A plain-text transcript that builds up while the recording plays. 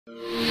Do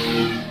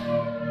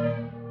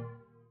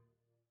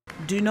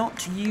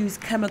not use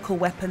chemical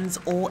weapons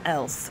or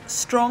else.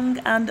 Strong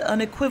and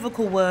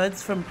unequivocal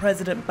words from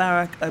President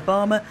Barack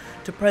Obama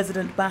to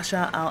President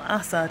Bashar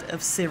al-Assad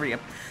of Syria.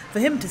 For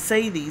him to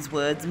say these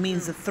words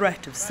means the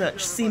threat of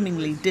such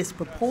seemingly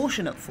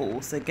disproportionate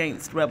force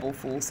against rebel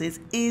forces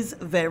is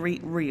very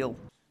real.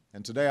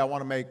 And today I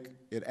want to make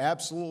it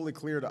absolutely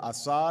clear to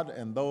Assad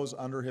and those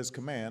under his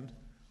command,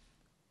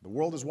 the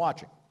world is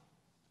watching.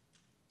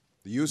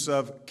 The use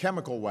of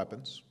chemical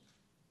weapons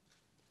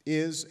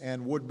is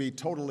and would be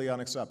totally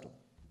unacceptable.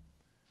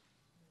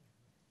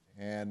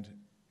 And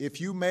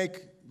if you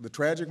make the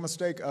tragic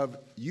mistake of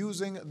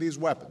using these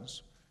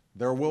weapons,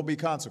 there will be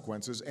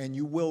consequences and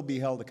you will be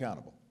held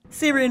accountable.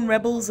 Syrian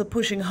rebels are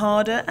pushing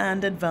harder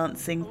and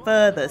advancing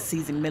further,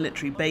 seizing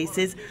military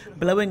bases,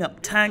 blowing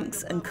up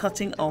tanks and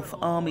cutting off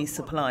army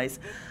supplies.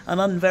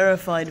 An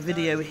unverified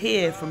video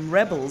here from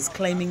rebels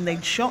claiming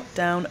they'd shot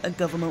down a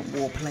government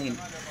warplane.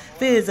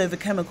 Fears over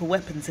chemical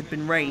weapons had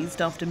been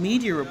raised after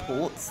media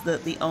reports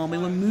that the army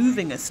were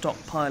moving a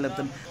stockpile of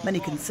them, many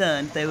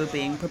concerned they were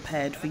being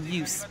prepared for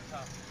use.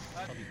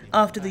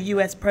 After the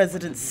US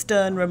president's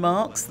stern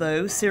remarks,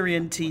 though,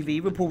 Syrian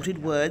TV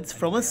reported words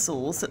from a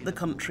source at the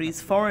country's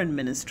foreign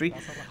ministry,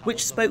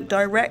 which spoke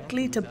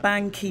directly to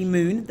Ban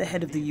Ki-moon, the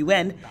head of the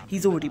UN.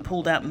 He's already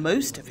pulled out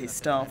most of his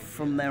staff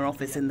from their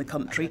office in the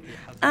country,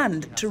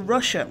 and to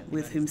Russia,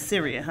 with whom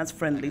Syria has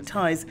friendly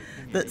ties,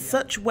 that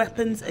such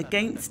weapons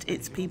against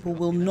its people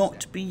will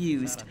not be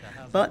used.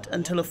 But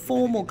until a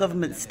formal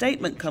government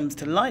statement comes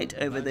to light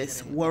over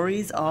this,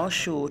 worries are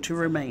sure to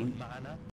remain.